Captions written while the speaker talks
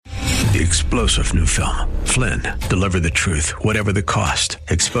The explosive new film, Flynn, deliver the truth, whatever the cost,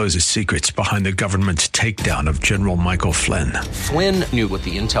 exposes secrets behind the government's takedown of General Michael Flynn. Flynn knew what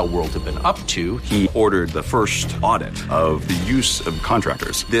the intel world had been up to. He ordered the first audit of the use of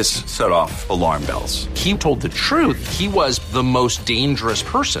contractors. This set off alarm bells. He told the truth. He was the most dangerous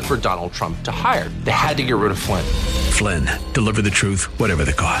person for Donald Trump to hire. They had to get rid of Flynn. Flynn, deliver the truth, whatever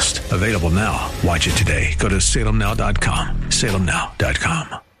the cost. Available now. Watch it today. Go to salemnow.com.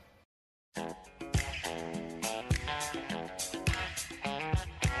 salemnow.com.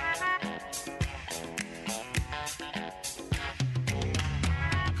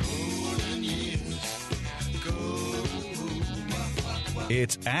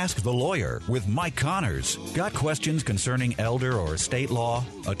 It's Ask the Lawyer with Mike Connors. Got questions concerning elder or estate law?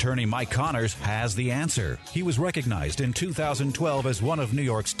 Attorney Mike Connors has the answer. He was recognized in 2012 as one of New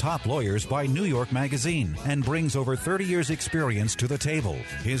York's top lawyers by New York Magazine and brings over 30 years' experience to the table.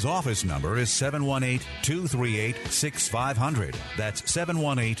 His office number is 718-238-6500. That's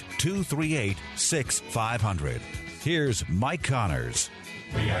 718-238-6500. Here's Mike Connors.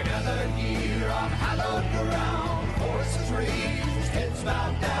 We are gathered here on hallowed ground, horses raised, heads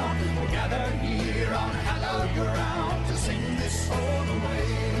bowed down. We're gathered here on hallowed ground to sing this song away.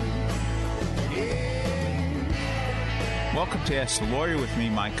 Yeah. Welcome to Ask the Lawyer with me,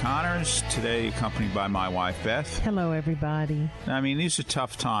 Mike Connors, today accompanied by my wife, Beth. Hello, everybody. I mean, these are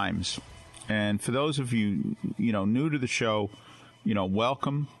tough times. And for those of you, new to the show,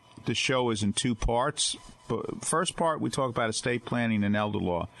 welcome. The show is in two parts. First part, we talk about estate planning and elder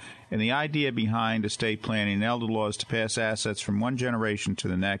law. And the idea behind estate planning and elder law is to pass assets from one generation to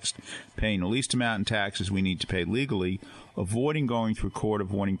the next, paying the least amount in taxes we need to pay legally, avoiding going through court,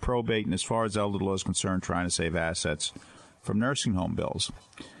 avoiding probate, and as far as elder law is concerned, trying to save assets from nursing home bills.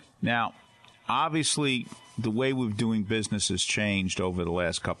 Now, obviously, the way we're doing business has changed over the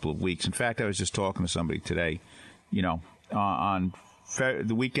last couple of weeks. In fact, I was just talking to somebody today, on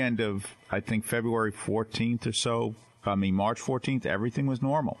the weekend of, I think, February 14th or so, March 14th, everything was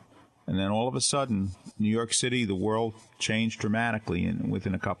normal. And then all of a sudden, New York City, the world changed dramatically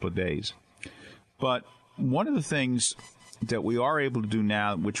within a couple of days. But one of the things that we are able to do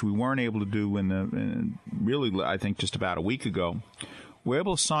now, which we weren't able to do really, I think, just about a week ago, we're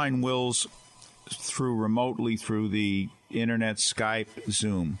able to sign wills remotely through the internet, Skype,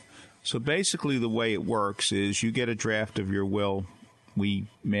 Zoom. So basically the way it works is you get a draft of your will. We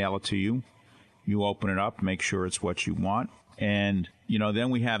mail it to you. You open it up, make sure it's what you want. And,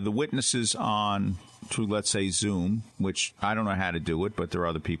 then we have the witnesses on through, let's say, Zoom, which I don't know how to do it, but there are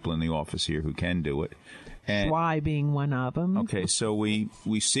other people in the office here who can do it. And, Why being one of them. Okay, so we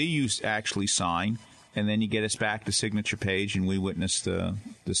see you actually sign, and then you get us back the signature page, and we witness the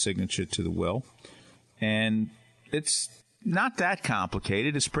signature to the will. And it's not that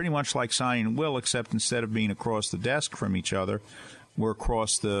complicated. It's pretty much like signing a will, except instead of being across the desk from each other,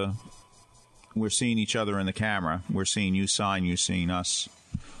 we're seeing each other in the camera. We're seeing you sign. You're seeing us,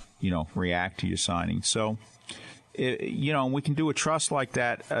 react to your signing. So, we can do a trust like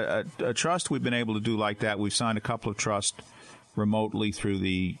that. A trust we've been able to do like that. We've signed a couple of trusts remotely through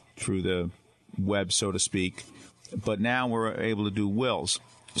the web, so to speak. But now we're able to do wills.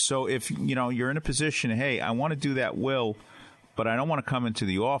 So if, you're in a position, hey, I want to do that will, but I don't want to come into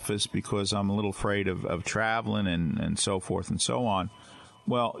the office because I'm a little afraid of traveling and so forth and so on.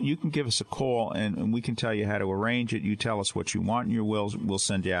 Well, you can give us a call, and we can tell you how to arrange it. You tell us what you want in your wills. We'll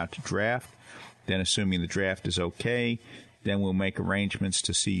send you out to draft. Then, assuming the draft is okay, then we'll make arrangements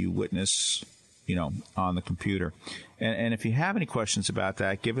to see you witness, on the computer. And if you have any questions about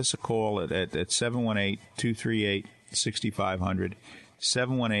that, give us a call at 718-238-6500,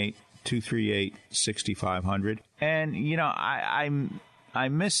 718-238-6500. And, I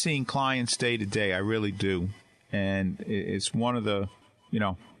miss seeing clients day to day. I really do. And it's one of the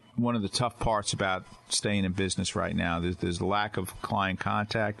tough parts about staying in business right now. There's a lack of client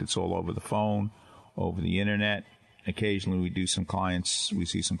contact. It's all over the phone, over the internet. Occasionally we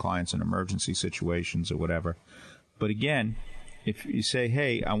see some clients in emergency situations or whatever. But again, if you say,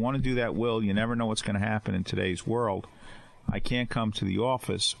 hey, I want to do that will, you never know what's going to happen in today's world. I can't come to the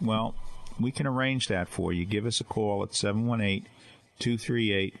office. Well, we can arrange that for you. Give us a call at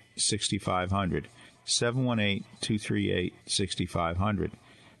 718-238-6500. 718-238-6500.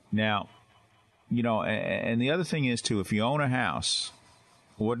 Now, and the other thing is, too, if you own a house,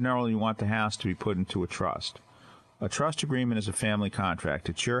 ordinarily you want the house to be put into a trust. A trust agreement is a family contract.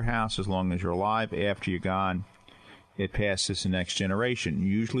 It's your house as long as you're alive. After you're gone, it passes to the next generation,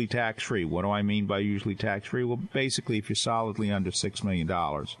 usually tax-free. What do I mean by usually tax-free? Well, basically, if you're solidly under $6 million,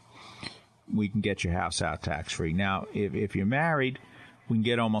 we can get your house out tax-free. Now, if you're married, we can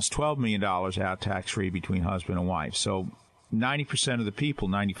get almost $12 million out tax-free between husband and wife. So 90% of the people,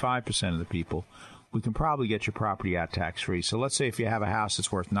 95% of the people, we can probably get your property out tax-free. So let's say if you have a house that's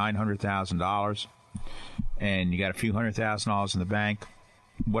worth $900,000 and you got a few $100,000 in the bank,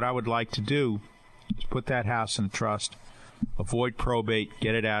 what I would like to do is put that house in a trust, avoid probate,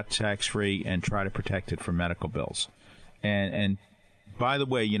 get it out tax-free, and try to protect it from medical bills. And by the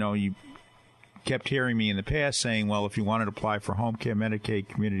way, you kept hearing me in the past saying, well, if you wanted to apply for home care, Medicaid,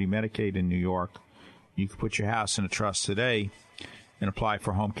 community Medicaid in New York, you could put your house in a trust today and apply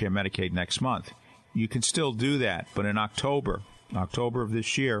for home care Medicaid next month. You can still do that, but in October of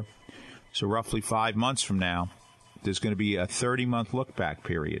this year, so roughly 5 months from now, there's going to be a 30-month look-back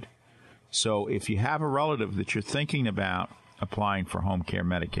period. So if you have a relative that you're thinking about applying for home care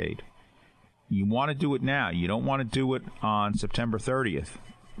Medicaid, you want to do it now. You don't want to do it on September 30th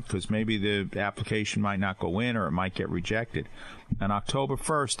because maybe the application might not go in or it might get rejected. On October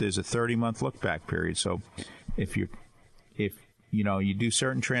 1st, there's a 30-month look-back period. So if you do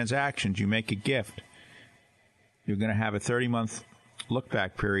certain transactions, you make a gift, you're going to have a 30-month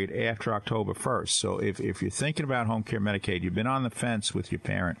look-back period after October 1st. So if you're thinking about home care Medicaid, you've been on the fence with your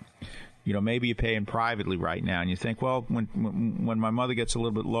parent, maybe you're paying privately right now, and you think, well, when my mother gets a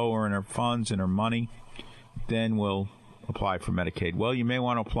little bit lower in her funds and her money, then we'll apply for Medicaid. Well, you may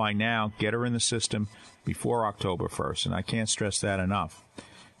want to apply now, get her in the system before October 1st, and I can't stress that enough.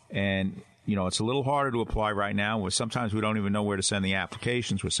 And it's a little harder to apply right now, where sometimes we don't even know where to send the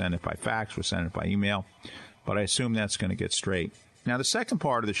applications. We're sending it by fax, we're sending it by email, but I assume that's going to get straight. Now, the second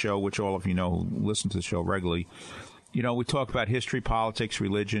part of the show, which all of you know who listen to the show regularly, we talk about history, politics,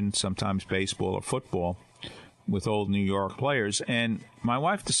 religion, sometimes baseball or football with old New York players. And my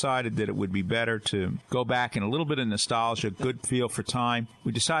wife decided that it would be better to go back in a little bit of nostalgia, good feel for time.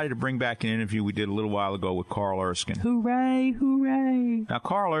 We decided to bring back an interview we did a little while ago with Carl Erskine. Hooray, hooray. Now,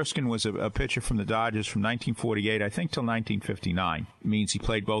 Carl Erskine was a pitcher from the Dodgers from 1948, I think, till 1959. It means he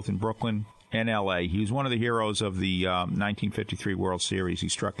played both in Brooklyn and L.A. He was one of the heroes of the 1953 World Series. He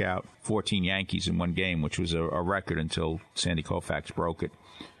struck out 14 Yankees in one game, which was a record until Sandy Koufax broke it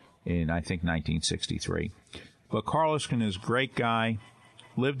in, I think, 1963. But Carl Erskine is a great guy,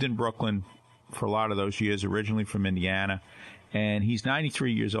 lived in Brooklyn for a lot of those years, originally from Indiana, and he's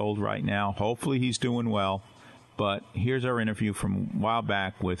 93 years old right now. Hopefully he's doing well, but here's our interview from a while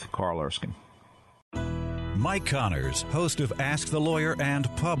back with Carl Erskine. Mike Connors, host of Ask the Lawyer and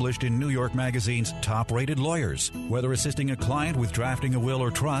published in New York Magazine's Top-Rated Lawyers. Whether assisting a client with drafting a will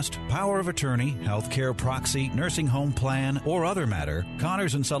or trust, power of attorney, healthcare proxy, nursing home plan, or other matter,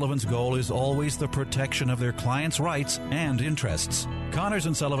 Connors & Sullivan's goal is always the protection of their clients' rights and interests. Connors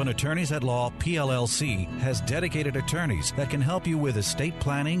 & Sullivan Attorneys at Law, PLLC, has dedicated attorneys that can help you with estate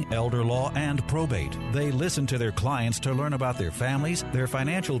planning, elder law, and probate. They listen to their clients to learn about their families, their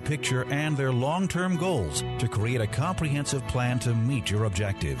financial picture, and their long-term goals to create a comprehensive plan to meet your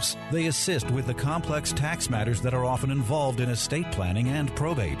objectives. They assist with the complex tax matters that are often involved in estate planning and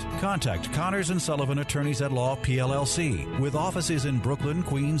probate. Contact Connors & Sullivan Attorneys at Law, PLLC, with offices in Brooklyn,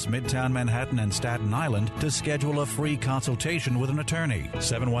 Queens, Midtown Manhattan, and Staten Island to schedule a free consultation with an attorney.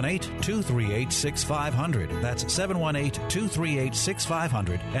 718-238-6500. That's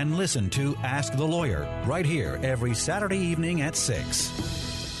 718-238-6500. And listen to Ask the Lawyer right here every Saturday evening at 6.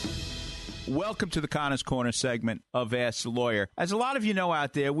 Welcome to the Connors Corner segment of Ask the Lawyer. As a lot of you know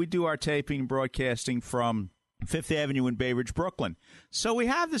out there, we do our taping and broadcasting from Fifth Avenue in Bay Ridge, Brooklyn. So we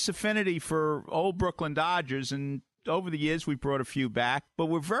have this affinity for old Brooklyn Dodgers, and over the years we've brought a few back. But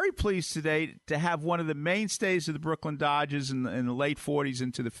we're very pleased today to have one of the mainstays of the Brooklyn Dodgers in the late 40s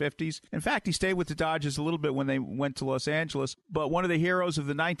into the 50s. In fact, he stayed with the Dodgers a little bit when they went to Los Angeles. But one of the heroes of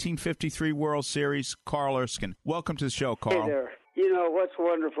the 1953 World Series, Carl Erskine. Welcome to the show, Carl. Hey there. What's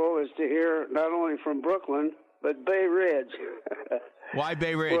wonderful is to hear not only from Brooklyn, but Bay Ridge. Why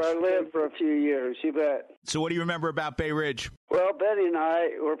Bay Ridge? Where I lived for a few years, you bet. So what do you remember about Bay Ridge? Well, Betty and I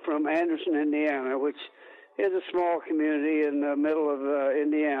were from Anderson, Indiana, which is a small community in the middle of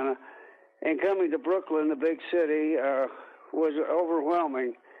Indiana. And coming to Brooklyn, the big city, was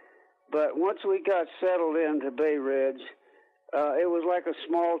overwhelming. But once we got settled into Bay Ridge, it was like a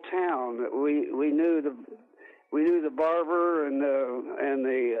small town. We knew the barber and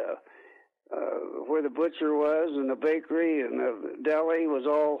the where the butcher was, and the bakery and the deli was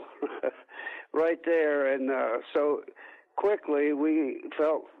all right there. And so quickly we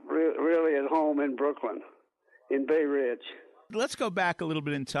felt really at home in Brooklyn, in Bay Ridge. Let's go back a little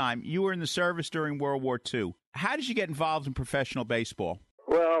bit in time. You were in the service during World War II. How did you get involved in professional baseball?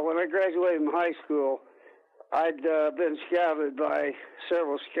 Well, when I graduated from high school, I'd been scouted by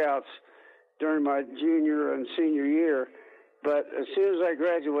several scouts during my junior and senior year, But as soon as I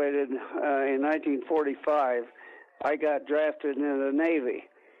graduated in 1945, I got drafted into the Navy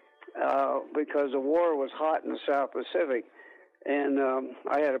because the war was hot in the South Pacific. And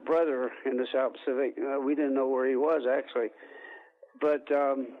I had a brother in the South Pacific. We didn't know where he was, actually. But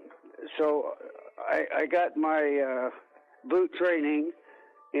so I got my boot training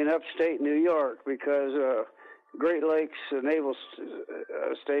in upstate New York because Great Lakes Naval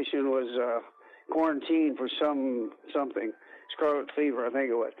Station was quarantined for something, scarlet fever, I think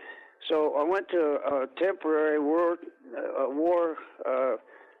it was. So I went to a temporary war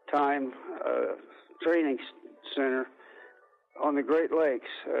time training center on the Great Lakes,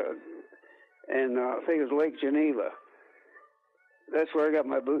 and I think it was Lake Geneva. That's where I got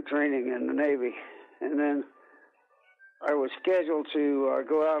my boot training in the Navy. And then I was scheduled to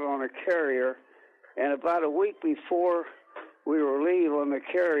go out on a carrier, and about a week before we were leave on the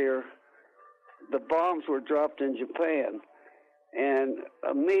carrier, the bombs were dropped in Japan. And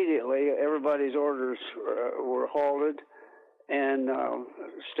immediately everybody's orders were halted and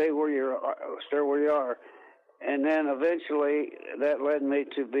stay where you are. And then eventually that led me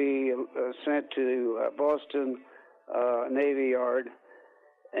to be sent to Boston Navy Yard,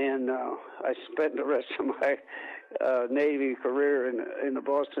 and I spent the rest of my Navy career in the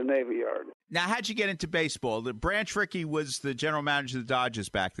Boston Navy Yard. Now, how'd you get into baseball? Branch Rickey was the general manager of the Dodgers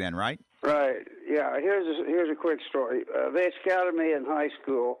back then, right? Right. Yeah. Here's a quick story. They scouted me in high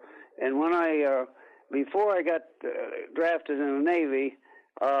school, and when before I got drafted in the Navy,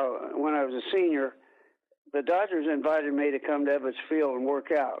 when I was a senior, the Dodgers invited me to come to Ebbets Field and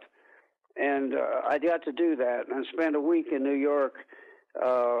work out. And I got to do that and spent a week in New York,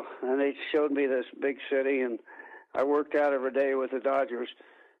 and they showed me this big city, and I worked out every day with the Dodgers.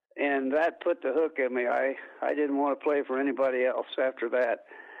 And that put the hook in me. I didn't want to play for anybody else after that.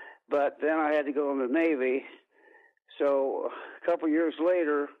 But then I had to go in the Navy. So a couple years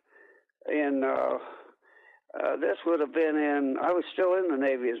later, this would have been I was still in the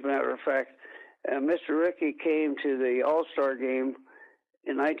Navy, as a matter of fact. Mr. Rickey came to the All-Star game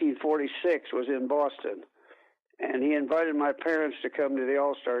in 1946, was in Boston. And he invited my parents to come to the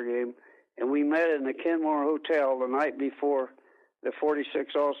All-Star game. And we met in the Kenmore Hotel the night before the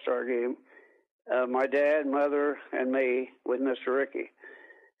 46 All-Star game, my dad, mother, and me with Mr. Rickey.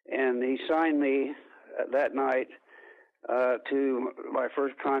 And he signed me that night to my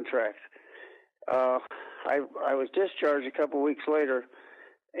first contract. I was discharged a couple weeks later,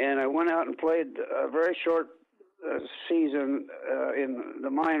 and I went out and played a very short season in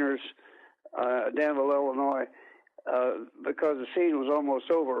the minors, Danville, Illinois, because the season was almost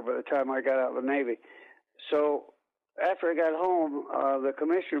over by the time I got out of the Navy. So after I got home, the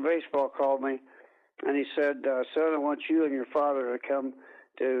commissioner of baseball called me, and he said, son, I want you and your father to come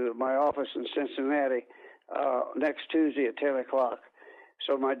to my office in Cincinnati next Tuesday at 10 o'clock.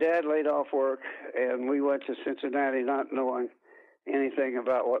 So my dad laid off work, and we went to Cincinnati not knowing anything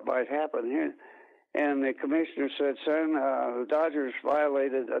about what might happen here. And the commissioner said, son, the Dodgers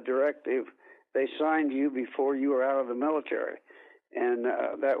violated a directive. They signed you before you were out of the military. And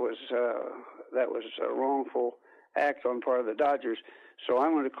that was a wrongful act on part of the Dodgers. So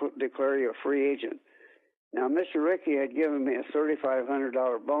I'm going to declare you a free agent. Now, Mr. Rickey had given me a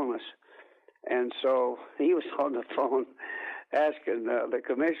 $3,500 bonus. And so he was on the phone asking the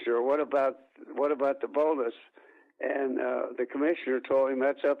commissioner, what about the bonus? And the commissioner told him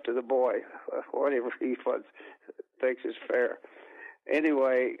that's up to the boy, whatever he thinks is fair.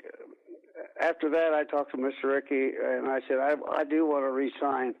 Anyway, after that, I talked to Mr. Rickey, and I said, I do want to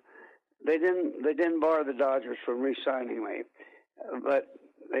re-sign. They didn't bar the Dodgers from re-signing me, but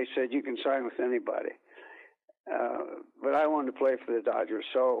they said you can sign with anybody. But I wanted to play for the Dodgers,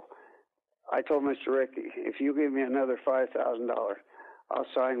 so I told Mr. Rickey, if you give me another $5,000, I'll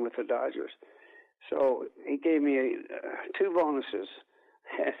sign with the Dodgers. So he gave me two bonuses,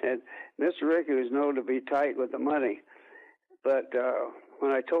 and Mr. Rickey was known to be tight with the money. But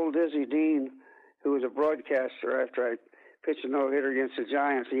when I told Dizzy Dean, who was a broadcaster, after I pitched a no-hitter against the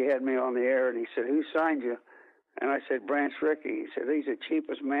Giants, he had me on the air, and he said, who signed you? And I said, Branch Rickey. He said, he's the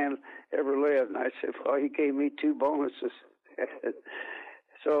cheapest man ever lived. And I said, well, he gave me two bonuses.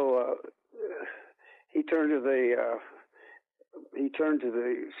 So he turned to the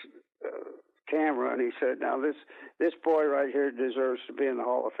camera, and he said, now this boy right here deserves to be in the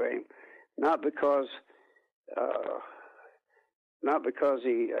Hall of Fame, not because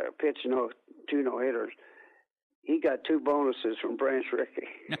he pitched two no-hitters. He got two bonuses from Branch Rickey.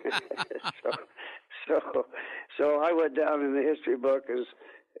 So I went down in the history book as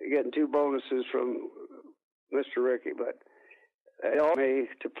getting two bonuses from Mr. Rickey, but they all made me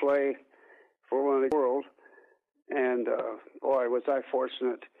to play for one of the world. And, boy, was I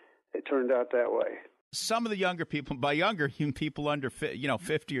fortunate it turned out that way. Some of the younger people, by younger, people under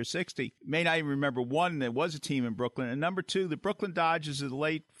 50 or 60, may not even remember, one, there was a team in Brooklyn, and number two, the Brooklyn Dodgers of the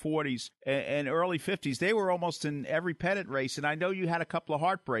late 40s and early 50s, they were almost in every pennant race, and I know you had a couple of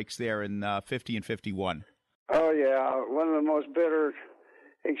heartbreaks there in 50 and 51. Oh, yeah. One of the most bitter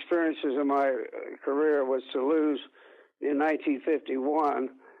experiences of my career was to lose in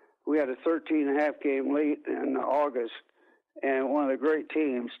 1951. We had a 13.5 game lead in August, and one of the great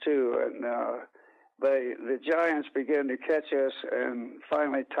teams, too, and the Giants began to catch us and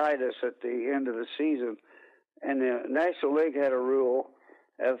finally tied us at the end of the season. And the National League had a rule: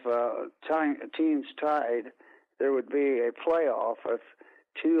 if teams tied, there would be a playoff of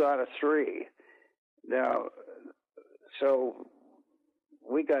 2 out of 3. Now, so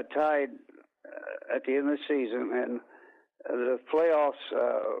we got tied at the end of the season, and the playoffs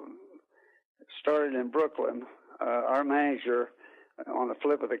started in Brooklyn. Our manager, on the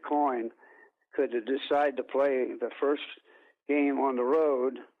flip of the coin, could decide to play the first game on the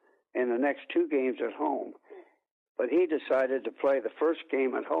road and the next 2 games at home. But he decided to play the first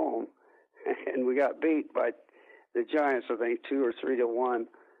game at home, and we got beat by the Giants, I think, 2 or 3 to 1.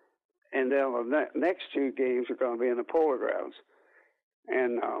 And then the next 2 games are going to be in the Polo Grounds.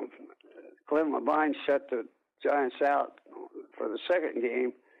 And Clem Labine shut the Giants out for the second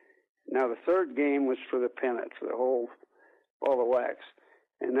game. Now the third game was for the pennant, for the whole ball of wax.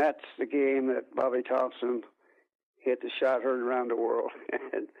 And that's the game that Bobby Thompson hit the shot heard around the world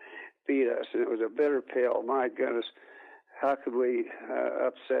and beat us. And it was a bitter pill. My goodness, how could we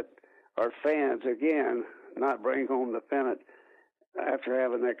upset our fans again, not bring home the pennant after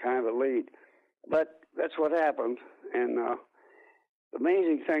having that kind of a lead? But that's what happened. And the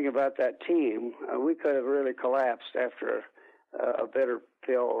amazing thing about that team, we could have really collapsed after a bitter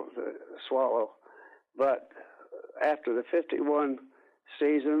pill to swallow. But after the 51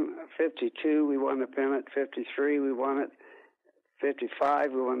 season, 52 we won the pennant, 53 we won it,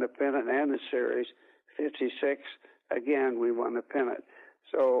 55 we won the pennant and the series, 56 again we won the pennant.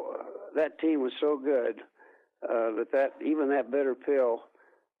 So that team was so good that even that bitter pill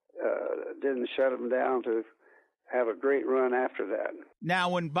didn't shut them down to have a great run after that. Now,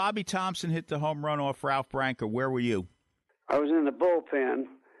 when Bobby Thompson hit the home run off Ralph Branca, where were you? I was in the bullpen.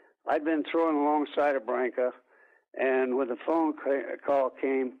 I'd been throwing alongside of Branca, and when the phone call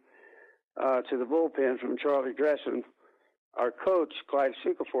came to the bullpen from Charlie Dressen, our coach, Clyde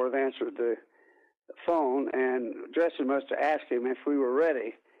Sukeforth, answered the phone, and Dressen must have asked him if we were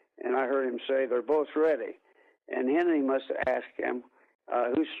ready, and I heard him say, "They're both ready." And Henry must have asked him,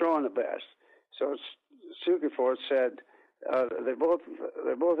 who's throwing the best? So Sukeforth said, they both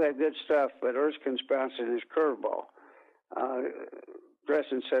have good stuff, but Erskine's bouncing his curveball.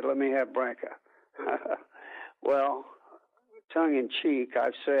 Dressen said, "Let me have Branca." Well, tongue in cheek,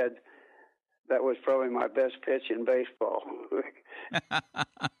 I've said that was probably my best pitch in baseball.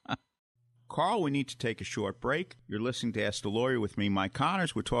 Carl, we need to take a short break. You're listening to Ask the Lawyer with me, Mike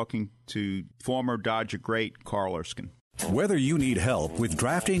Connors. We're talking to former Dodger great Carl Erskine. Whether you need help with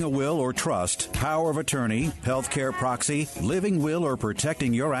drafting a will or trust, power of attorney, healthcare proxy, living will, or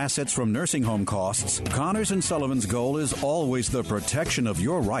protecting your assets from nursing home costs, Connors & Sullivan's goal is always the protection of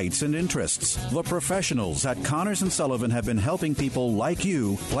your rights and interests. The professionals at Connors & Sullivan have been helping people like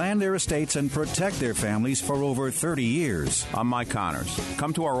you plan their estates and protect their families for over 30 years. I'm Mike Connors.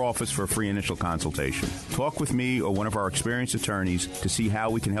 Come to our office for a free initial consultation. Talk with me or one of our experienced attorneys to see how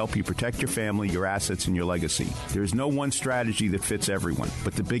we can help you protect your family, your assets, and your legacy. There is no one strategy that fits everyone,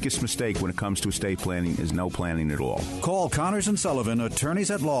 but the biggest mistake when it comes to estate planning is no planning at all. Call Connors & Sullivan, attorneys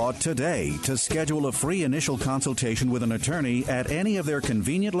at law, today to schedule a free initial consultation with an attorney at any of their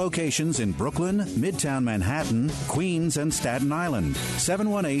convenient locations in Brooklyn, Midtown Manhattan, Queens, and Staten Island.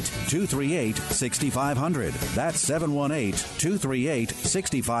 718-238-6500. That's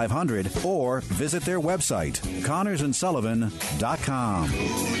 718-238-6500, or visit their website, connorsandsullivan.com.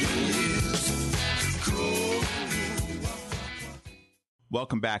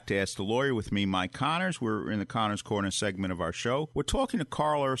 Welcome back to Ask the Lawyer with me, Mike Connors. We're in the Connors Corner segment of our show. We're talking to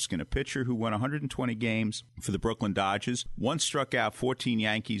Carl Erskine, a pitcher who won 120 games for the Brooklyn Dodgers, once struck out 14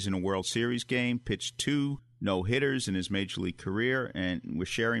 Yankees in a World Series game, pitched 2 no-hitters in his major league career, and we're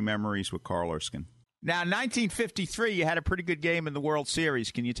sharing memories with Carl Erskine. Now, in 1953, you had a pretty good game in the World Series.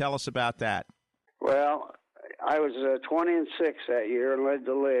 Can you tell us about that? Well, I was 20-6 that year and led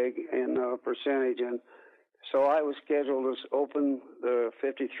the league in percentage, and so I was scheduled to open the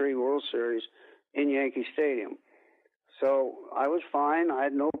 53 World Series in Yankee Stadium. So I was fine. I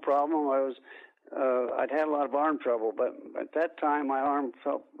had no problem. I'd had a lot of arm trouble, but at that time my arm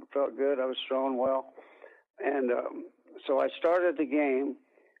felt good. I was throwing well. And so I started the game,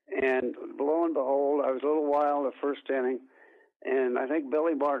 and lo and behold, I was a little while in the first inning, and I think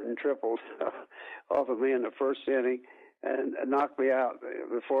Billy Martin tripled off of me in the first inning and knocked me out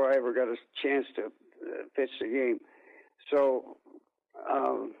before I ever got a chance to pitch the game. So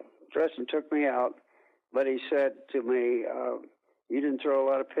Dresden took me out, but he said to me, you didn't throw a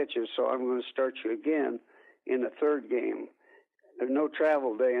lot of pitches, so I'm going to start you again in the third game. There's no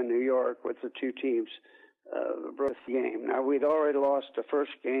travel day in New York with the two teams, the birth game. Now, we'd already lost the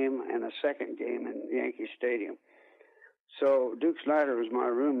first game and the second game in Yankee Stadium. So Duke Snider was my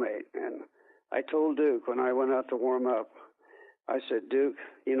roommate, and I told Duke when I went out to warm up, I said, Duke,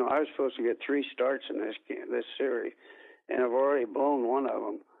 you know, I was supposed to get 3 starts in this series, and I've already blown one of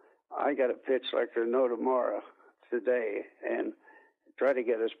them. I got to pitch like there's no tomorrow today and try to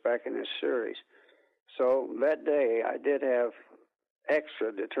get us back in this series. So that day, I did have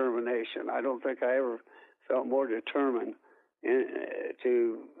extra determination. I don't think I ever felt more determined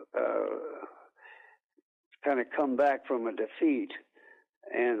to kind of come back from a defeat.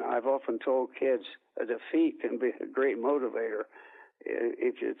 And I've often told kids a defeat can be a great motivator.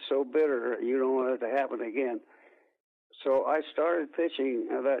 If it's so bitter, you don't want it to happen again. So I started pitching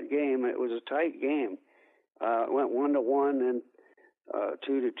that game. It was a tight game. It went 1-1 and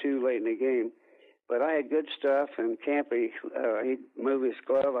 2-2 late in the game. But I had good stuff, and Campy, he'd move his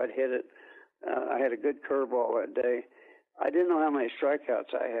glove, I'd hit it. I had a good curveball that day. I didn't know how many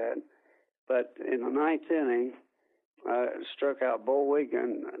strikeouts I had, but in the 9th inning, struck out Bolwig,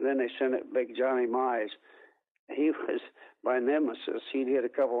 and then they sent it Big Johnny Mize. He was my nemesis. He'd hit a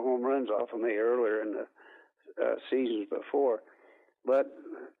couple home runs off of me earlier in the seasons before, but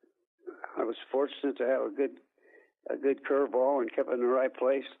I was fortunate to have a good curveball and kept it in the right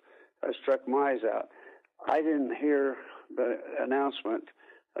place. I struck Mize out. I didn't hear the announcement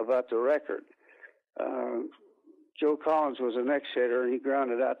about the record. Joe Collins was the next hitter, and he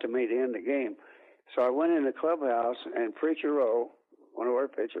grounded out to me to end the game. So I went in the clubhouse, and Preacher Rowe, one of our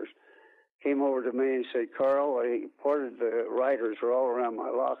pitchers, came over to me and said, Carl, he parted the writers were all around my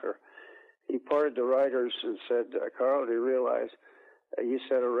locker. He parted the writers and said, Carl, do you realize you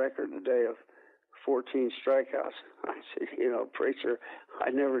set a record today of 14 strikeouts? I said, you know, Preacher, I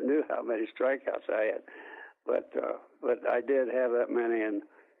never knew how many strikeouts I had. But I did have that many, and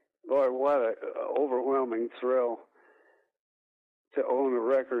boy, what an overwhelming thrill to own a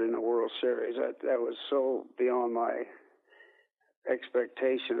record in the World Series. That was so beyond my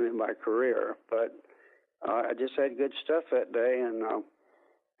expectation in my career. But I just had good stuff that day, and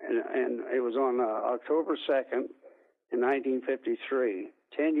it was on October 2nd in 1953.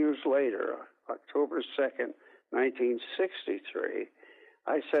 10 years later, October 2nd, 1963,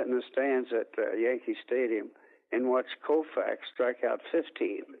 I sat in the stands at Yankee Stadium and watched Koufax strike out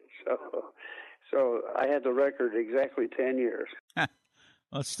 15. So I had the record exactly 10 years.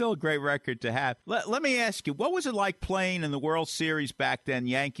 Well, it's still a great record to have. Let me ask you, what was it like playing in the World Series back then,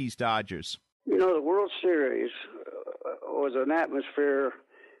 Yankees-Dodgers? You know, the World Series was an atmosphere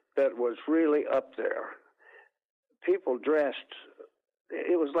that was really up there. People dressed.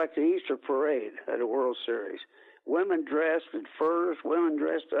 It was like the Easter parade at a World Series. Women dressed in furs, women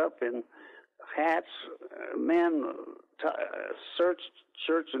dressed up in hats, men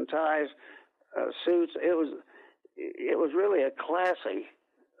shirts and ties, suits. It was really a classy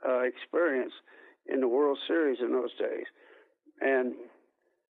experience in the World Series in those days. And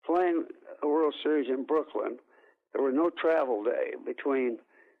playing a World Series in Brooklyn, there was no travel day between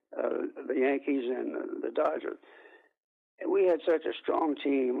the Yankees and the Dodgers. And we had such a strong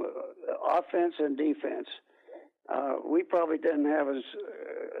team, offense and defense. We probably didn't have as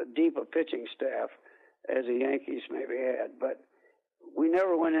deep a pitching staff as the Yankees maybe had, but we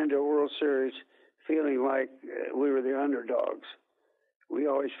never went into a World Series feeling like we were the underdogs. We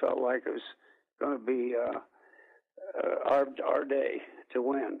always felt like it was going to be our day to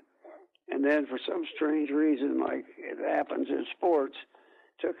win. And then for some strange reason, like it happens in sports,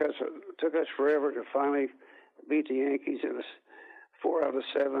 took us forever to finally beat the Yankees in a 4 out of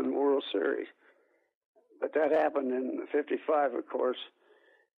 7 World Series. But that happened in '55, of course.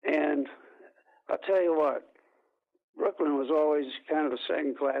 And I'll tell you what, Brooklyn was always kind of a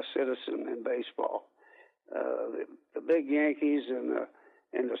second-class citizen in baseball. The big Yankees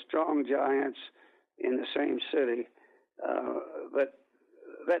and the strong Giants in the same city. But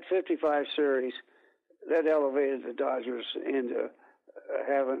that '55 series, that elevated the Dodgers into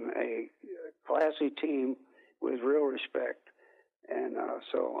having a classy team with real respect. And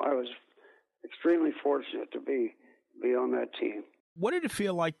so I was extremely fortunate to be on that team. What did it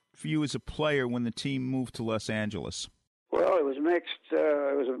feel like for you as a player when the team moved to Los Angeles? Well, it was mixed.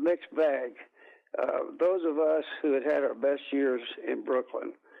 It was a mixed bag. those of us who had had our best years in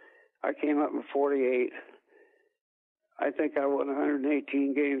Brooklyn, I came up in 48. I think I won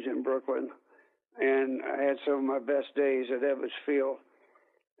 118 games in Brooklyn, and I had some of my best days at Ebbets Field.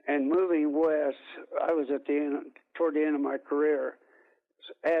 And moving west, I was at the end, toward the end of my career,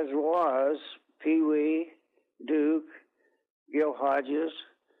 as was Pee Wee, Duke, Gil Hodges.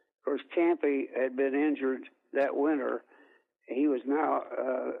 Of course, Campy had been injured that winter. He was now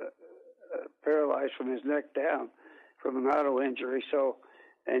paralyzed from his neck down from an auto injury. So,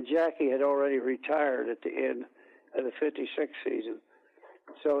 and Jackie had already retired at the end of the 56 season.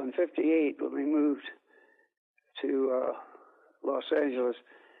 So in 58, when we moved to Los Angeles,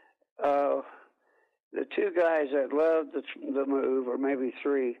 the two guys that loved the move, or maybe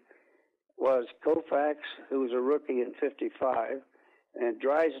three, was Koufax, who was a rookie in 55, and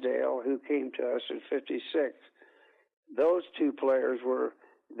Drysdale, who came to us in 56. Those two players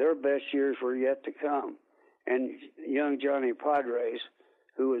their best years were yet to come. And young Johnny Padres,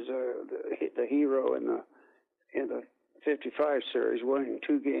 who was the hero in the 55 series, winning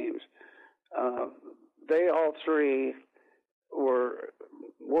 2 games. They all three were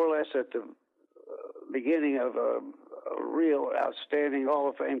more or less at the beginning of a real outstanding Hall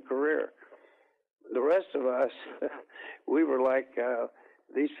of Fame career. The rest of us, we were like,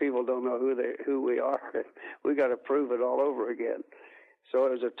 these people don't know who we are. We got to prove it all over again. So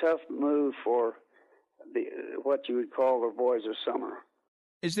it was a tough move for what you would call the boys of summer.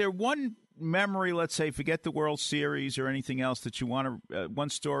 Is there one memory, let's say, forget the World Series or anything else, that you want to, one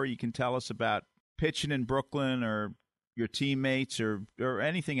story you can tell us about pitching in Brooklyn or your teammates or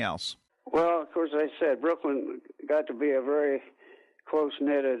anything else? Well, of course, I said Brooklyn got to be a very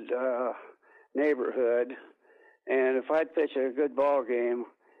close-knitted neighborhood. And if I pitch a good ball game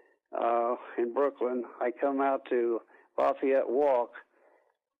in Brooklyn, I come out to Lafayette Walk,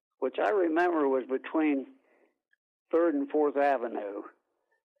 which I remember was between 3rd and 4th Avenue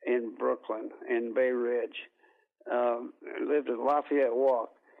in Brooklyn, in Bay Ridge. I lived at Lafayette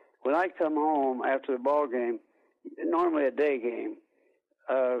Walk. When I come home after the ball game, normally a day game,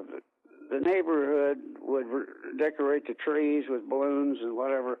 the neighborhood would decorate the trees with balloons and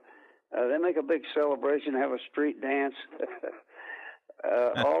whatever. They make a big celebration, have a street dance,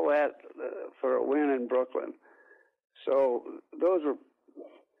 all that for a win in Brooklyn. So those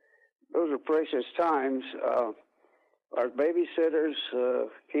are precious times. Our babysitters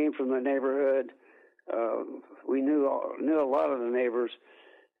came from the neighborhood. We knew a lot of the neighbors.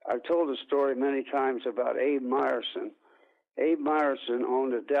 I've told the story many times about Abe Meyerson. Abe Meyerson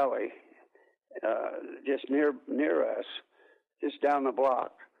owned a deli just near us, just down the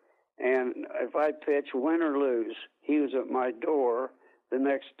block. And if I pitch, win or lose, he was at my door the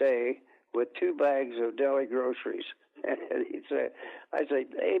next day with 2 bags of deli groceries. And he'd say, I'd say,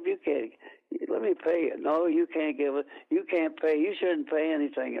 Abe, you can't, let me pay you. No, you can't give it. You can't pay. You shouldn't pay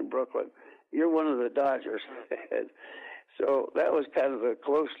anything in Brooklyn. You're one of the Dodgers. So that was kind of a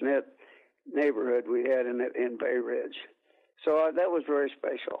close-knit neighborhood we had in Bay Ridge. So that was very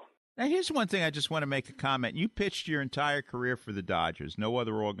special. Now, here's one thing I just want to make a comment. You pitched your entire career for the Dodgers, no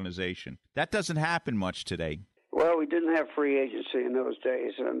other organization. That doesn't happen much today. Well, we didn't have free agency in those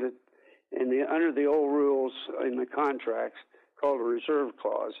days. And under the old rules in the contracts called a reserve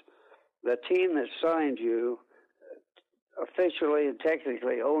clause, the team that signed you officially and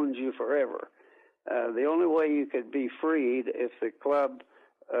technically owns you forever. The only way you could be freed if the club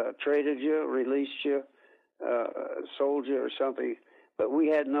traded you, released you, sold you or something. But we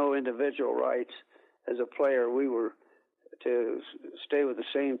had no individual rights as a player. We were to stay with the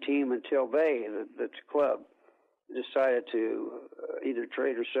same team until the club, decided to either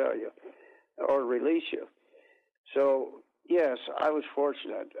trade or sell you or release you. So, yes, I was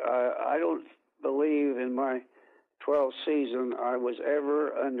fortunate. I don't believe in my 12th season I was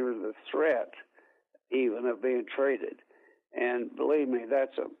ever under the threat even of being traded. And believe me,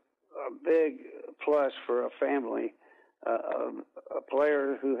 that's a big plus for a family, a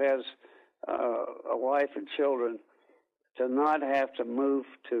player who has a wife and children, to not have to move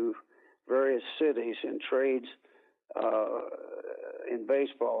to various cities in trades in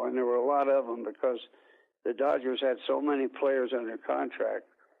baseball. And there were a lot of them because the Dodgers had so many players under contract.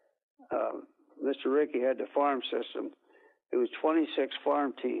 Mr. Rickey had the farm system. It was 26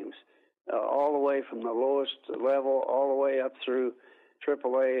 farm teams, all the way from the lowest level all the way up through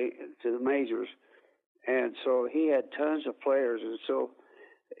AAA to the majors. And so he had tons of players. And so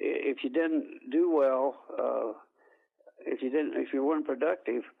if you didn't do well, if you weren't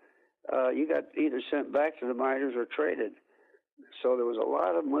productive, you got either sent back to the minors or traded. So there was a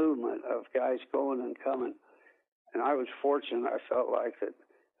lot of movement of guys going and coming. And I was fortunate, I felt like, that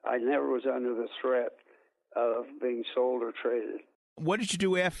I never was under the threat of being sold or traded. What did you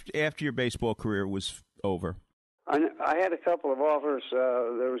do after your baseball career was over? I had a couple of offers.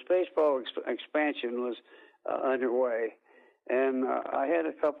 There was baseball expansion was underway, and I had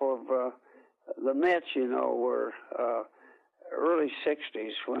a couple of the Mets, were early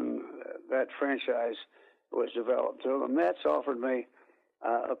 60s when that franchise was developed. So the Mets offered me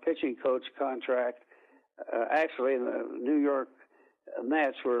a pitching coach contract. Actually, the New York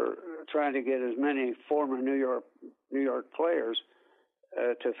Mets were trying to get as many former New York players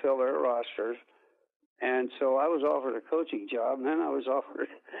to fill their rosters. And so I was offered a coaching job, and then I was offered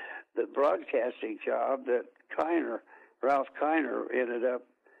the broadcasting job that Ralph Kiner ended up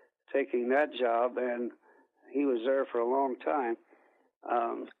taking that job, and he was there for a long time.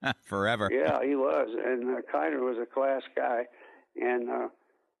 Forever. Yeah, he was. And Kiner was a class guy, and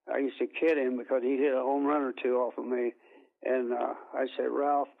I used to kid him because he hit a home run or two off of me. And I said,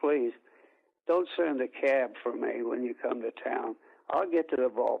 Ralph, please, don't send a cab for me when you come to town. I'll get to the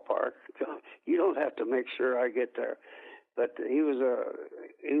ballpark. You don't have to make sure I get there. But he was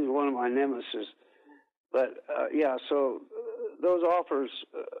one of my nemesis. But so those offers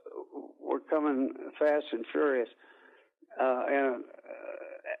were coming fast and furious. And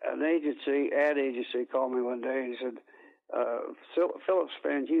an ad agency called me one day and said, Phillips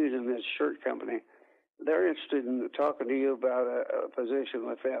Van Heusen and his shirt company, they're interested in talking to you about a position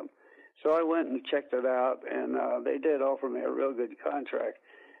with them. So I went and checked it out, and they did offer me a real good contract.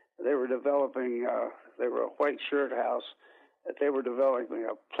 They were developing, they were a white shirt house, that they were developing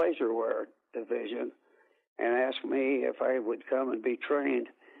a pleasure wear division, and asked me if I would come and be trained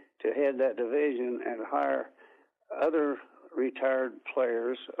to head that division and hire other retired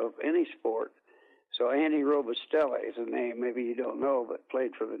players of any sport. So Andy Robustelli is a name maybe you don't know, but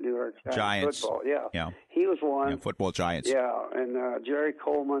played for the New York Giants. Football. Yeah. He was one. Yeah, football Giants. Yeah, and Jerry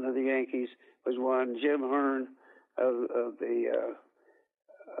Coleman of the Yankees was one. Jim Hearn of the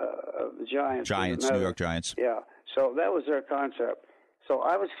Giants. New York Giants. Yeah. So that was their concept. So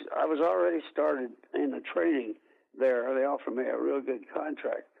I was already started in the training there. They offered me a real good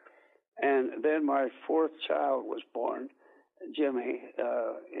contract, and then my fourth child was born. Jimmy,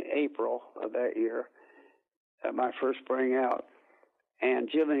 in April of that year, my first spring out, and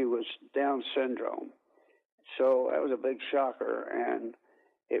Jimmy was Down syndrome, so that was a big shocker, and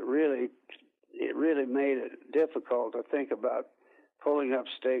it really made it difficult to think about pulling up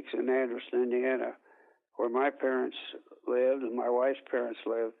stakes in Anderson, Indiana, where my parents lived and my wife's parents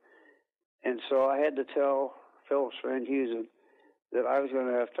lived, and so I had to tell Phillips Van Heusen that I was going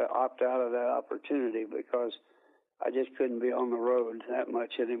to have to opt out of that opportunity because I just couldn't be on the road that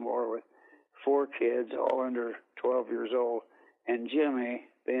much anymore with 4 kids, all under 12 years old, and Jimmy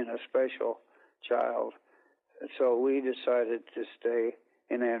being a special child. So we decided to stay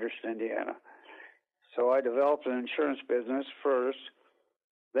in Anderson, Indiana. So I developed an insurance business first.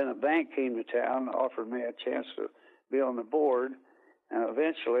 Then a bank came to town and offered me a chance to be on the board. And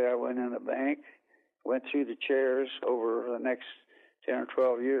eventually I went in the bank, went through the chairs over the next 10 or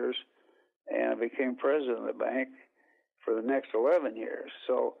 12 years, and I became president of the bank for the next 11 years.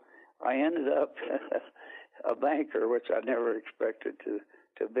 So I ended up a banker, which I never expected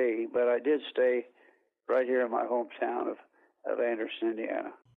to be, but I did stay right here in my hometown of Anderson,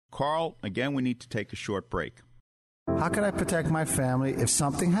 Indiana. Carl, again, we need to take a short break. How can I protect my family if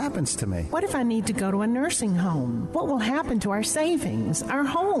something happens to me? What if I need to go to a nursing home? What will happen to our savings, our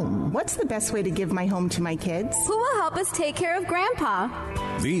home? What's the best way to give my home to my kids? Who will help us take care of Grandpa?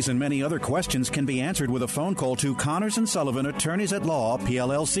 These and many other questions can be answered with a phone call to Connors & Sullivan, Attorneys at Law,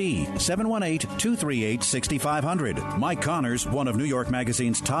 PLLC, 718-238-6500. Mike Connors, one of New York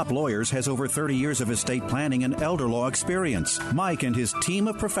Magazine's top lawyers, has over 30 years of estate planning and elder law experience. Mike and his team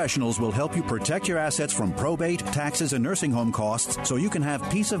of professionals will help you protect your assets from probate, taxes, and nursing home costs so you can have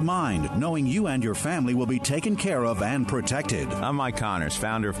peace of mind knowing you and your family will be taken care of and protected. I'm Mike Connors,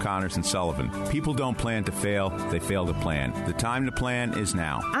 founder of Connors & Sullivan. People don't plan to fail, they fail to plan. The time to plan is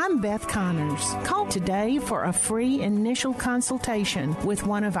now. I'm Beth Connors. Call today for a free initial consultation with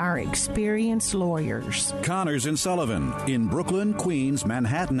one of our experienced lawyers. Connors & Sullivan in Brooklyn, Queens,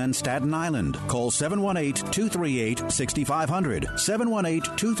 Manhattan, and Staten Island. Call 718-238-6500,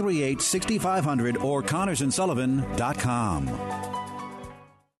 718-238-6500, or ConnorsandSullivan.com.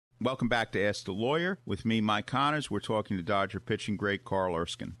 Welcome back to Ask the Lawyer. With me, Mike Connors. We're talking to Dodger pitching great Carl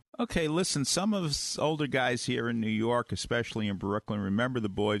Erskine. Okay, listen, some of us older guys here in New York, especially in Brooklyn, remember the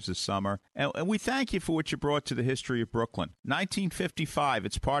boys this summer. And we thank you for what you brought to the history of Brooklyn. 1955,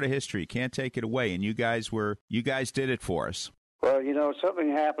 it's part of history. You can't take it away. And you guys did it for us. Well, something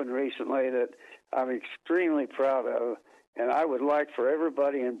happened recently that I'm extremely proud of. And I would like for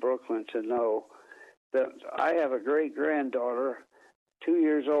everybody in Brooklyn to know that I have a great-granddaughter, 2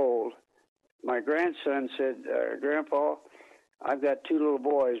 years old. My grandson said, Grandpa, I've got 2 little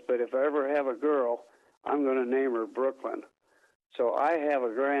boys, but if I ever have a girl, I'm going to name her Brooklyn. So I have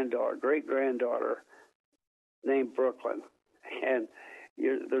a great-granddaughter named Brooklyn. And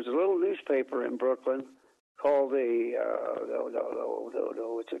there's a little newspaper in Brooklyn called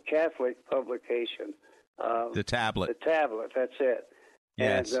it's a Catholic publication. The Tablet. The Tablet, that's it.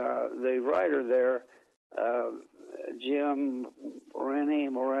 Yes. And the writer there, Jim Morini,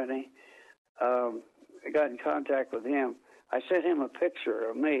 I got in contact with him. I sent him a picture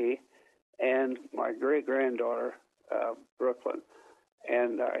of me and my great-granddaughter, Brooklyn,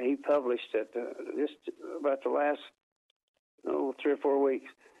 and he published it just about the last 3 or 4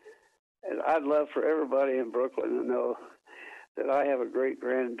 weeks. And I'd love for everybody in Brooklyn to know that I have a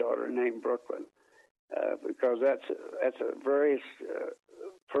great-granddaughter named Brooklyn, because that's a very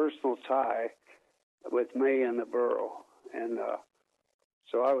personal tie with me and the borough. And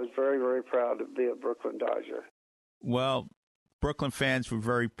so I was very, very proud to be a Brooklyn Dodger. Well, Brooklyn fans were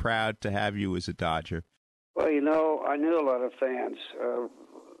very proud to have you as a Dodger. Well, I knew a lot of fans. I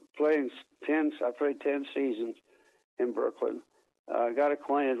played 10 seasons in Brooklyn. I got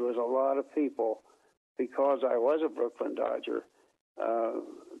acquainted with a lot of people because I was a Brooklyn Dodger.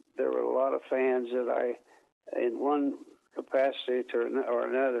 There were a lot of fans that I, in one capacity or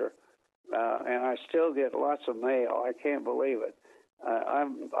another, and I still get lots of mail. I can't believe it.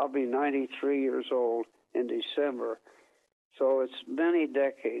 I'll be 93 years old in December, so it's many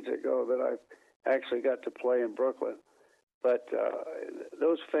decades ago that I've actually got to play in Brooklyn. But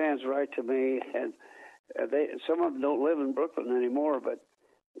those fans write to me, and some of them don't live in Brooklyn anymore, but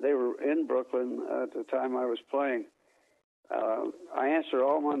they were in Brooklyn at the time I was playing. I answer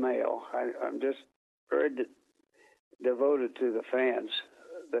all my mail. I'm just very devoted to the fans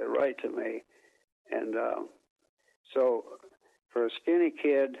that write to me. And so for a skinny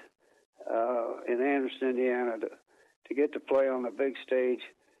kid in Anderson, Indiana, to get to play on the big stage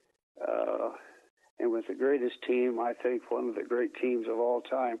and with the greatest team, I think one of the great teams of all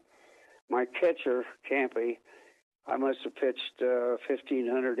time, my catcher, Campy, I must have pitched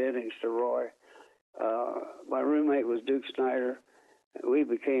 1,500 innings to Roy. My roommate was Duke Snyder. We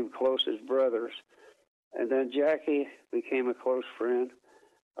became close as brothers. And then Jackie became a close friend.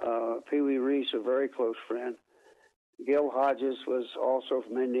 Pee Wee Reese, a very close friend. Gil Hodges was also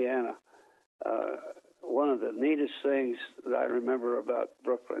from Indiana. One of the neatest things that I remember about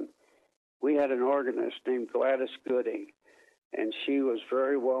Brooklyn, we had an organist named Gladys Gooding, and she was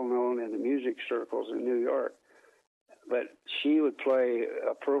very well known in the music circles in New York. But she would play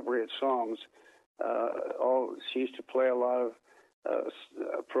appropriate songs. She used to play a lot of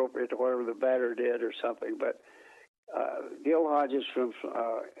appropriate to whatever the batter did or something. But Gil Hodges from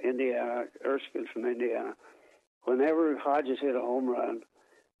Indiana, Erskine from Indiana, whenever Hodges hit a home run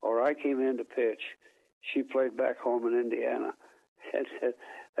or I came in to pitch, she played Back Home in Indiana. And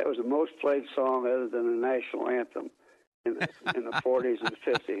that was the most played song other than the national anthem in the 40s and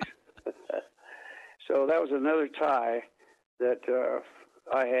 50s. So that was another tie that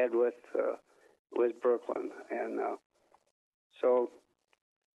I had with Brooklyn. And so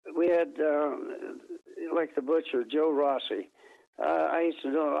we had, like the butcher, Joe Rossi. I used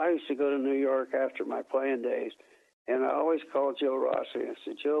to go to New York after my playing days, and I always called Joe Rossi. I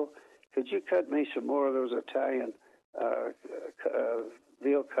said, Joe, could you cut me some more of those Italian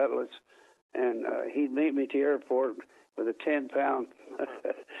veal cutlets? And he'd meet me at the airport with a 10-pound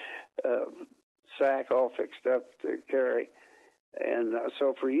sack all fixed up to carry. And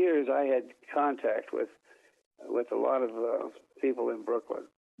so for years I had contact with a lot of people in Brooklyn.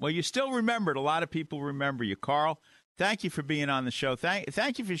 Well, you still remembered. A lot of people remember you. Carl, thank you for being on the show.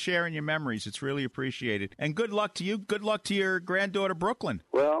 Thank you for sharing your memories. It's really appreciated. And good luck to you. Good luck to your granddaughter, Brooklyn.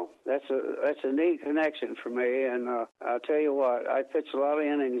 Well, that's a neat connection for me. And I'll tell you what, I pitched a lot of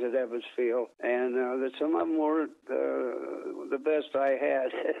innings at Evans Field, and some of them weren't the best I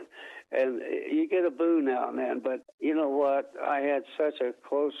had. And you get a boo now and then, but you know what? I had such a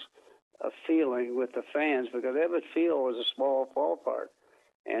close feeling with the fans because Evans Field was a small ballpark,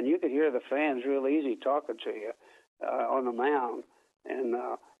 and you could hear the fans real easy talking to you on the mound. And,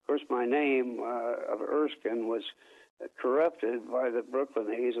 of course, my name of Erskine was corrupted by the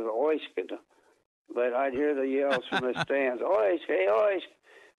Brooklynese of Oiskin. But I'd hear the yells from the stands, Oisk, hey, Oisk,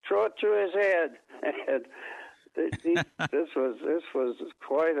 throw it through his head. And this was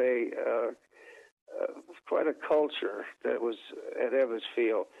quite a culture that was at Evans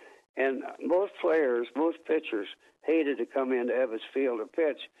Field. And most pitchers hated to come into Evans Field to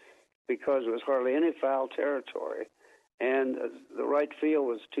pitch because there was hardly any foul territory. and the right field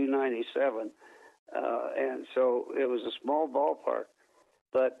was 297, and so it was a small ballpark.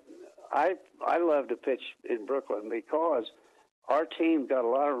 But I love to pitch in Brooklyn because our team got a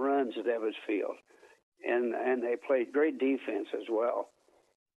lot of runs at Ebbets Field, and they played great defense as well.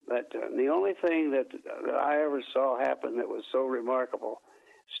 But the only thing that I ever saw happen that was so remarkable,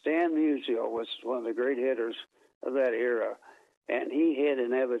 Stan Musial was one of the great hitters of that era, and he hit in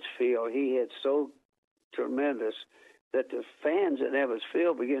Ebbets Field. He hit so tremendous that the fans at Ebbets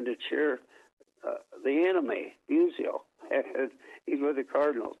Field began to cheer the enemy, Musial. He's with the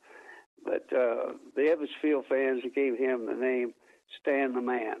Cardinals. But the Ebbets Field fans gave him the name Stan the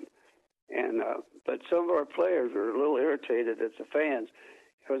Man. And but some of our players were a little irritated at the fans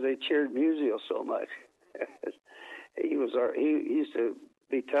because they cheered Musial so much. He used to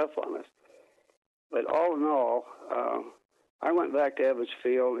be tough on us. But all in all, I went back to Ebbets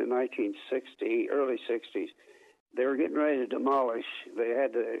Field in 1960, early 60s. They were getting ready to demolish. They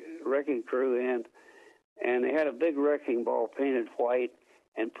had the wrecking crew in, and they had a big wrecking ball painted white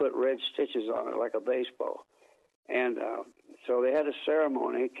and put red stitches on it like a baseball. And so they had a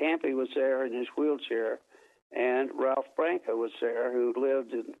ceremony. Campy was there in his wheelchair, and Ralph Branca was there, who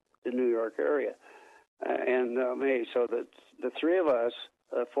lived in the New York area. And me. So the three of us,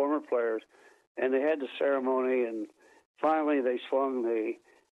 former players, and they had the ceremony, and finally they swung the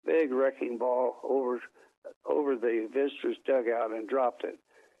big wrecking ball over the visitors' dugout and dropped it.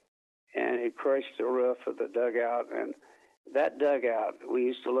 And it crushed the roof of the dugout. And that dugout, we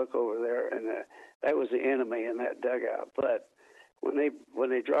used to look over there, and that was the enemy in that dugout. But when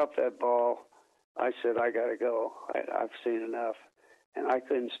they dropped that ball, I said, I got to go. I've seen enough. And I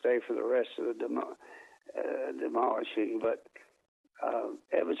couldn't stay for the rest of the demolishing. But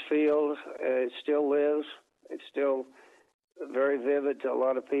Ebbets Field, it still lives. It's still very vivid to a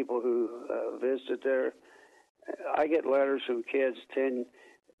lot of people who visited there. I get letters from kids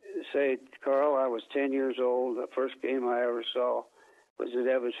say, Carl, I was 10 years old. The first game I ever saw was at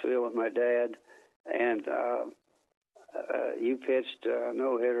Ebbets Field with my dad, and you pitched a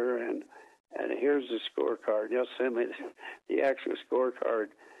no-hitter, and here's the scorecard. They'll send me the actual scorecard,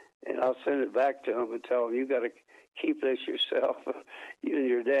 and I'll send it back to them and tell them, you got to keep this yourself. You and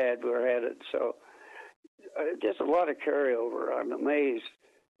your dad were at it. So just a lot of carryover. I'm amazed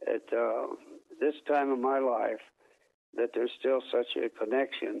at this time of my life that there's still such a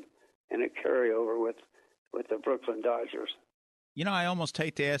connection and a carryover with the Brooklyn Dodgers. You know, I almost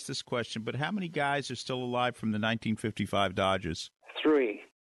hate to ask this question, but how many guys are still alive from the 1955 Dodgers? 3.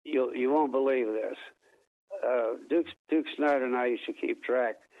 You won't believe this. Duke Snyder and I used to keep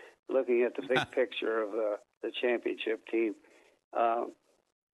track, looking at the big picture of the championship team.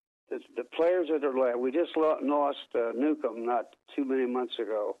 The players that are left, we just lost Newcomb not too many months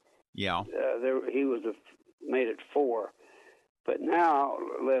ago. Yeah. He was made it 4. But now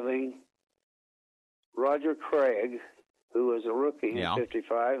living, Roger Craig, who was a rookie in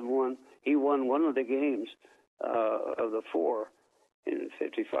 55, he won one of the games of the 4 in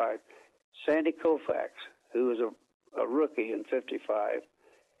 55. Sandy Koufax, who was a rookie in 55,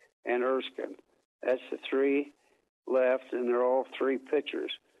 and Erskine. That's the 3 left, and they're all 3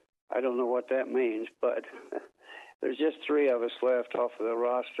 pitchers. I don't know what that means, but there's just 3 of us left off of the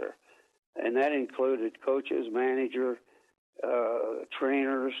roster. And that included coaches, manager,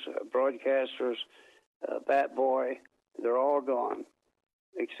 trainers, broadcasters, bat boy. They're all gone,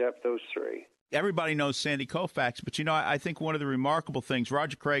 except those 3. Everybody knows Sandy Koufax, but, you know, I think one of the remarkable things,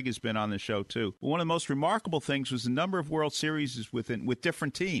 Roger Craig has been on the show, too. One of the most remarkable things was the number of World Series with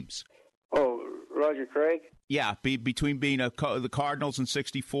different teams. Oh, Roger Craig? Yeah, between being the Cardinals in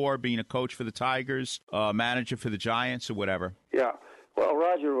 64, being a coach for the Tigers, manager for the Giants, or whatever. Yeah. Well,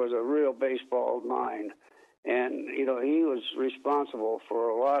 Roger was a real baseball mind, and, you know, he was responsible for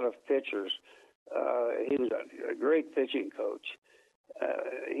a lot of pitchers. He was a great pitching coach.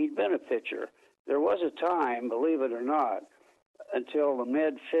 He'd been a pitcher. There was a time, believe it or not, until the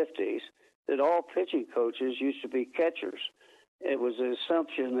mid-50s, that all pitching coaches used to be catchers. It was an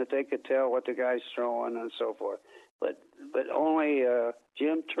assumption that they could tell what the guy's throwing and so forth. But only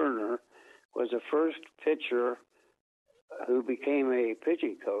Jim Turner was the first pitcher who became a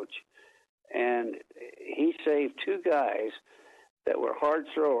pitching coach, and he saved 2 guys that were hard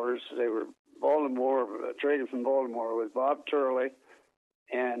throwers. They were traded from Baltimore, with Bob Turley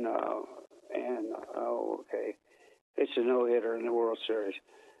and it's a no-hitter in the World Series.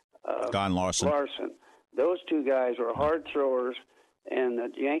 Don Larson. Those 2 guys were hard throwers, and the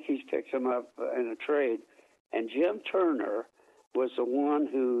Yankees picked them up in a trade. And Jim Turner was the one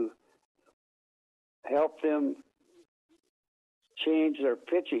who helped them change their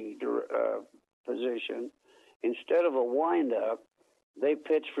pitching position instead of a wind-up, they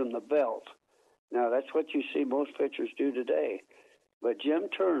pitch from the belt. Now, that's what you see most pitchers do today. But Jim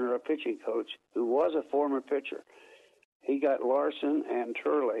Turner, a pitching coach, who was a former pitcher, he got Larson and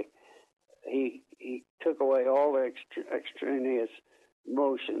Turley. He took away all the extraneous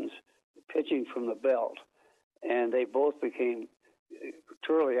motions, pitching from the belt, and they both became.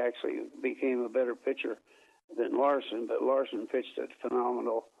 Turley actually became a better pitcher than Larson, but Larson pitched a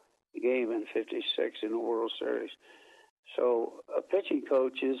phenomenal game in '56 in the World Series. So pitching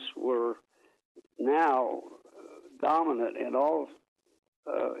coaches were now dominant in all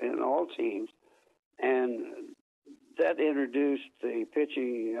teams, and that introduced the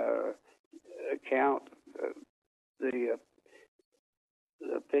pitching count, the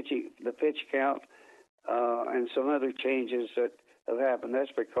pitch count, and some other changes that have happened.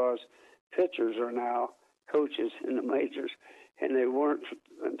 That's because pitchers are now coaches in the majors, and they weren't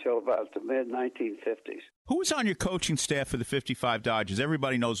until about the mid-1950s. Who was on your coaching staff for the 55 Dodgers?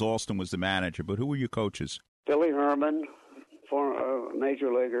 Everybody knows Alston was the manager, but who were your coaches? Billy Herman, former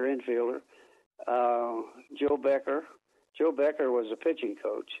major leaguer infielder. Joe Becker. Joe Becker was a pitching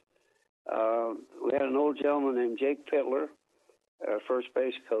coach. We had an old gentleman named Jake Pittler, first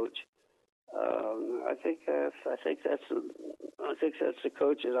base coach. I think that's the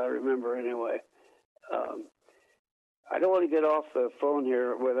coaches I remember anyway. I don't want to get off the phone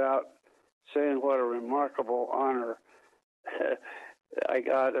here without saying what a remarkable honor I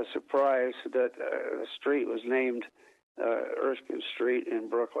got. A surprise that the street was named Erskine Street in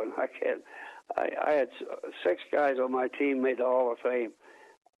Brooklyn. I had 6 guys on my team made the Hall of Fame.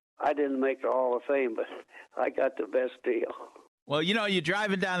 I didn't make the Hall of Fame, but I got the best deal. Well, you're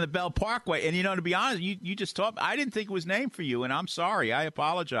driving down the Bell Parkway, and, to be honest, you just talked. I didn't think it was named for you, and I'm sorry. I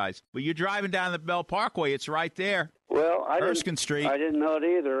apologize. But you're driving down the Bell Parkway. It's right there. Well, Erskine Street. I didn't know it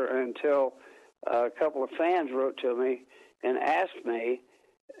either until a couple of fans wrote to me and asked me,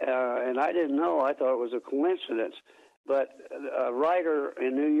 and I didn't know. I thought it was a coincidence. But a writer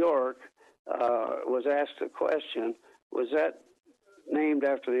in New York was asked a question, was that named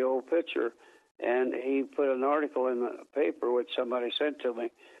after the old pitcher? And he put an article in the paper, which somebody sent to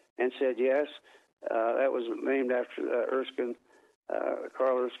me, and said, yes, that was named after Erskine,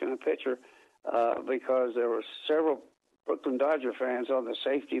 Carl Erskine, a pitcher, because there were several Brooklyn Dodger fans on the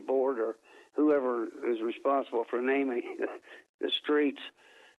safety board or whoever is responsible for naming the streets.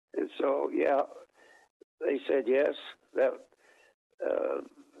 And so, yeah, they said yes, that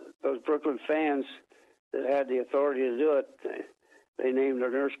those Brooklyn fans that had the authority to do it, they named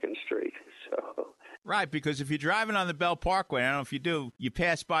it Erskine Street. So. Right, because if you're driving on the Bell Parkway, I don't know if you do, you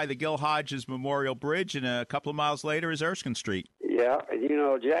pass by the Gil Hodges Memorial Bridge, and a couple of miles later is Erskine Street. Yeah,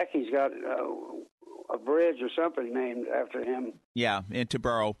 Jackie's got a bridge or something named after him. Yeah,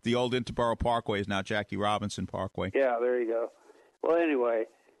 Interboro. The old Interboro Parkway is now Jackie Robinson Parkway. Yeah, there you go. Well, anyway,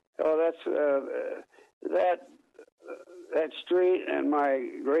 that's that street and my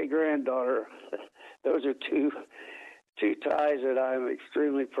great-granddaughter, those are two ties that I'm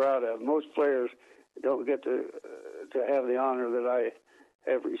extremely proud of. Most players don't get to have the honor that I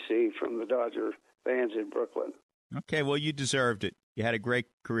have received from the Dodger fans in Brooklyn. Okay, well, you deserved it. You had a great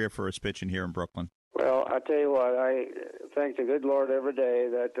career for us pitching here in Brooklyn. Well, I tell you what, I thank the good Lord every day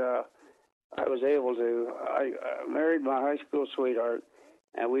that I was able to. I married my high school sweetheart,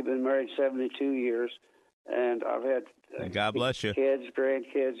 and we've been married 72 years, and I've had God bless you. Kids,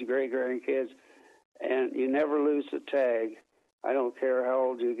 grandkids, great-grandkids. And you never lose the tag. I don't care how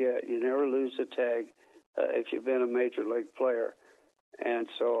old you get. You never lose the tag if you've been a major league player. And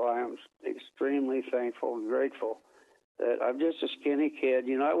so I am extremely thankful and grateful that I'm just a skinny kid.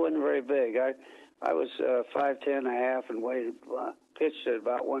 I wasn't very big. I was 5'10" and a half and pitched at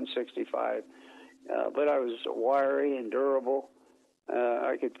about 165. But I was wiry and durable.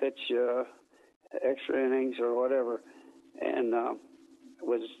 I could pitch extra innings or whatever. And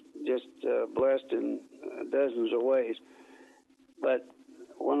was just blessed in dozens of ways. But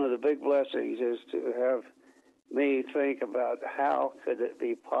one of the big blessings is to have me think about how could it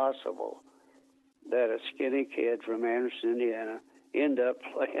be possible that a skinny kid from Anderson, Indiana, end up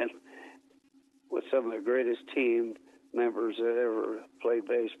playing with some of the greatest team members that ever played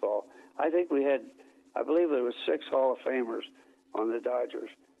baseball. I believe there was 6 Hall of Famers on the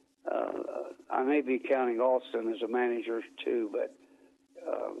Dodgers. I may be counting Alston as a manager too, but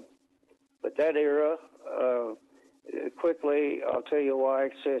that era, quickly, I'll tell you why I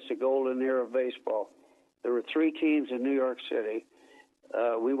say it's a golden era of baseball. There were 3 teams in New York City.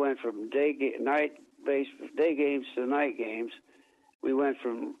 We went from day games to night games. We went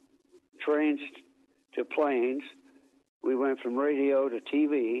from trains to planes. We went from radio to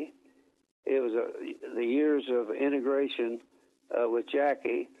TV. it was the years of integration with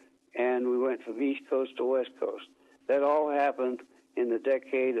Jackie, and we went from East Coast to West Coast. That all happened in the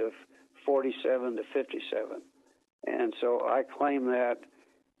decade of 47 to 57. And so I claim that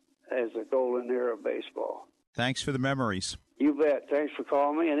as the golden era of baseball. Thanks for the memories. You bet. Thanks for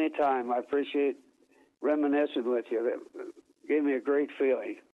calling me anytime. I appreciate reminiscing with you. That gave me a great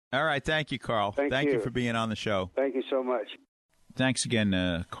feeling. All right. Thank you, Carl. Thank you for being on the show. Thank you so much. Thanks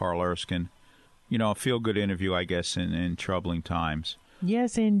again, Carl Erskine. You know, a feel-good interview, I guess, in troubling times.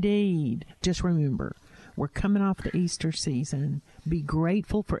 Yes, indeed. Just remember, we're coming off the Easter season. Be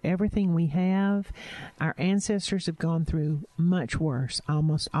grateful for everything we have. Our ancestors have gone through much worse,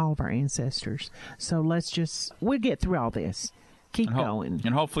 almost all of our ancestors. So we'll get through all this. Keep going.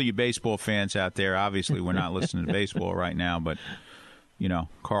 And hopefully you baseball fans out there, obviously we're not listening to baseball right now, but, you know,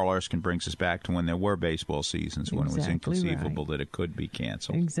 Carl Erskine brings us back to when there were baseball seasons, when it was inconceivable that it could be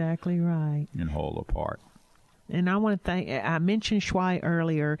canceled. Exactly right. And whole apart. And I want to thank, I mentioned Schwei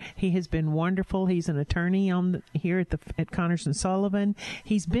earlier. He has been wonderful. He's an attorney here at Connors and Sullivan.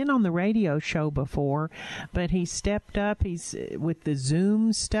 He's been on the radio show before, but he stepped up. He's with the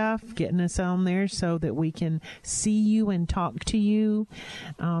Zoom stuff, getting us on there so that we can see you and talk to you.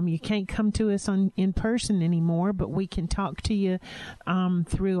 You can't come to us in person anymore, but we can talk to you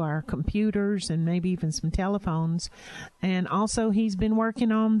through our computers and maybe even some telephones. And also he's been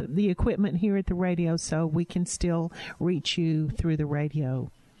working on the equipment here at the radio so we can still reach you through the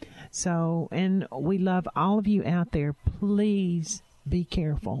radio. So, and we love all of you out there. Please be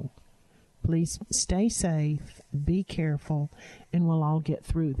careful. Please stay safe, be careful, and we'll all get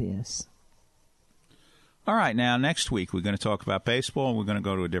through this. All right, now next week we're going to talk about baseball and we're going to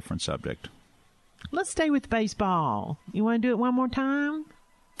go to a different subject. Let's stay with baseball. You want to do it one more time?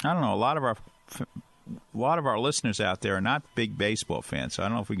 I don't know. A lot of our listeners out there are not big baseball fans, so I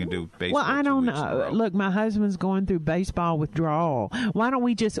don't know if we can do baseball. Well, I don't know. Look, my husband's going through baseball withdrawal. Why don't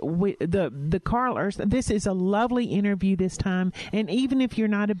we just the Carl Erskine? This is a lovely interview this time, and even if you're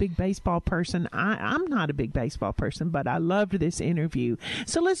not a big baseball person, I'm not a big baseball person, but I loved this interview.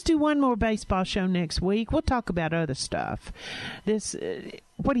 So let's do one more baseball show next week. We'll talk about other stuff.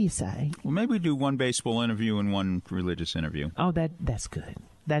 What do you say? Well, maybe we do one baseball interview and one religious interview. Oh, that's good.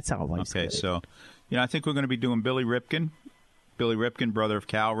 That's always good. Okay, so. You know, I think we're going to be doing Billy Ripken. Billy Ripken, brother of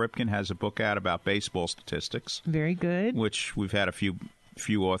Cal Ripken, has a book out about baseball statistics. Very good. Which we've had a few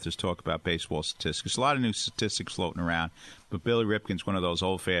authors talk about baseball statistics. A lot of new statistics floating around, but Billy Ripken's one of those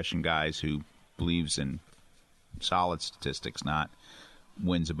old-fashioned guys who believes in solid statistics, not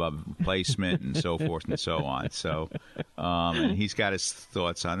wins above replacement and so forth and so on. So, and he's got his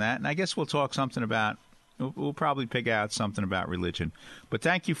thoughts on that. And I guess we'll talk something about, we'll probably pick out something about religion. But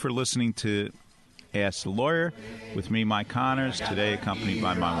thank you for listening to Ask the Lawyer with me, Mike Connors, today accompanied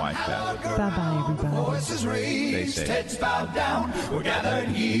by my wife, Beth. Bye-bye, everybody. Voices raised, Stay safe. heads bowed down. We're gathered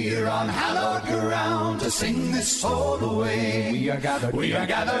here on hallowed ground to sing this soul away. We are gathered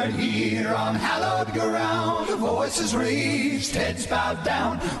here on hallowed ground. Voices raised, heads bowed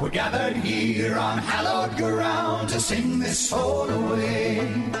down. We're gathered here on hallowed ground to sing this soul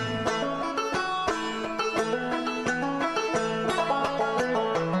away.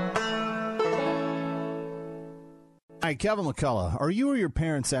 Hi, Kevin McCullough. Are you or your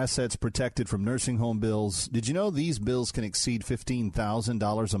parents' assets protected from nursing home bills? Did you know these bills can exceed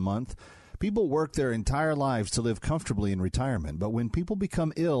 $15,000 a month? People work their entire lives to live comfortably in retirement, but when people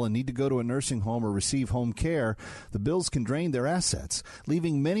become ill and need to go to a nursing home or receive home care, the bills can drain their assets,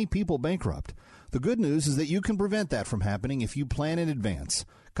 leaving many people bankrupt. The good news is that you can prevent that from happening if you plan in advance.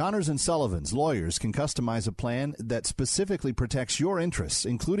 Connors and Sullivan's lawyers can customize a plan that specifically protects your interests,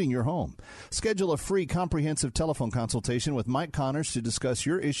 including your home. Schedule a free comprehensive telephone consultation with Mike Connors to discuss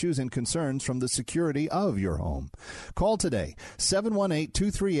your issues and concerns from the security of your home. Call today,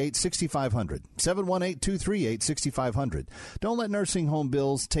 718-238-6500, 718-238-6500. Don't let nursing home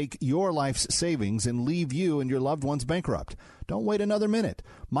bills take your life's savings and leave you and your loved ones bankrupt. Don't wait another minute.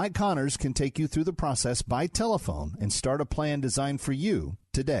 Mike Connors can take you through the process by telephone and start a plan designed for you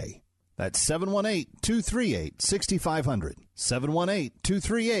today. That's 718-238-6500,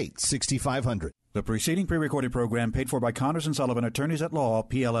 718-238-6500. The preceding pre-recorded program paid for by Connors and Sullivan, Attorneys at Law,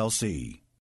 PLLC.